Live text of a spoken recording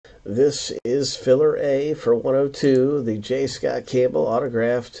This is Filler A for 102, the J. Scott Campbell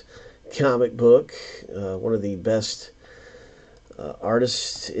autographed comic book. One of the best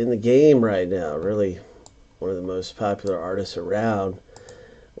artists in the game right now. Really one of the most popular artists around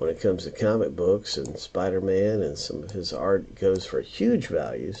when it comes to comic books, and Spider-Man, and some of his art goes for huge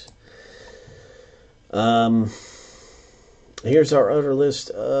values. Here's our other list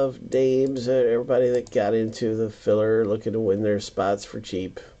of names, everybody that got into the filler looking to win their spots for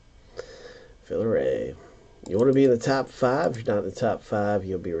cheap. Filler A. You want to be in the top 5. If you're not in the top 5,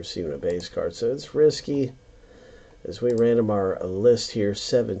 you'll be receiving a base card. So it's risky as we random our list here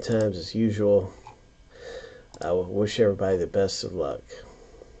 7 times as usual. I will wish everybody the best of luck.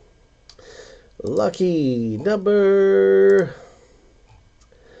 Lucky number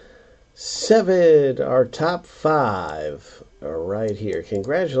 7. Our top 5 are right here.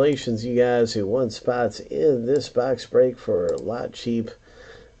 Congratulations, you guys who won spots in this box break for a lot cheaper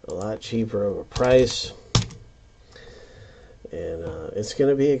of a price. And it's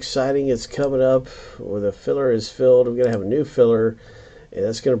going to be exciting. It's coming up where the filler is filled. We're going to have a new filler, and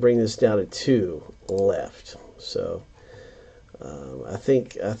that's going to bring this down to 2 left. So I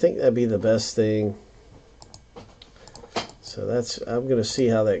think that'd be the best thing. So I'm going to see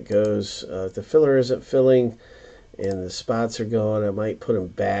how that goes. If the filler isn't filling and the spots are going, I might put them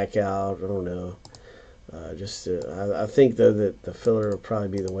back out. I don't know. I think though that the filler will probably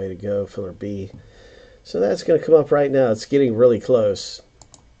be the way to go, filler B. So that's going to come up right now. It's getting really close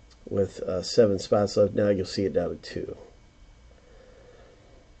with 7 spots left. Now you'll see it down to 2.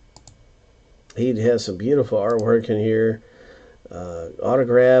 He has some beautiful artwork in here.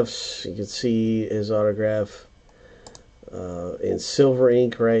 Autographs. You can see his autograph in silver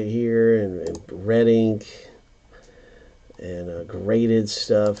ink right here, and red ink, and graded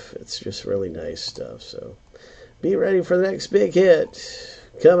stuff. It's just really nice stuff. So be ready for the next big hit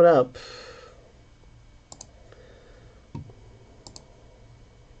coming up.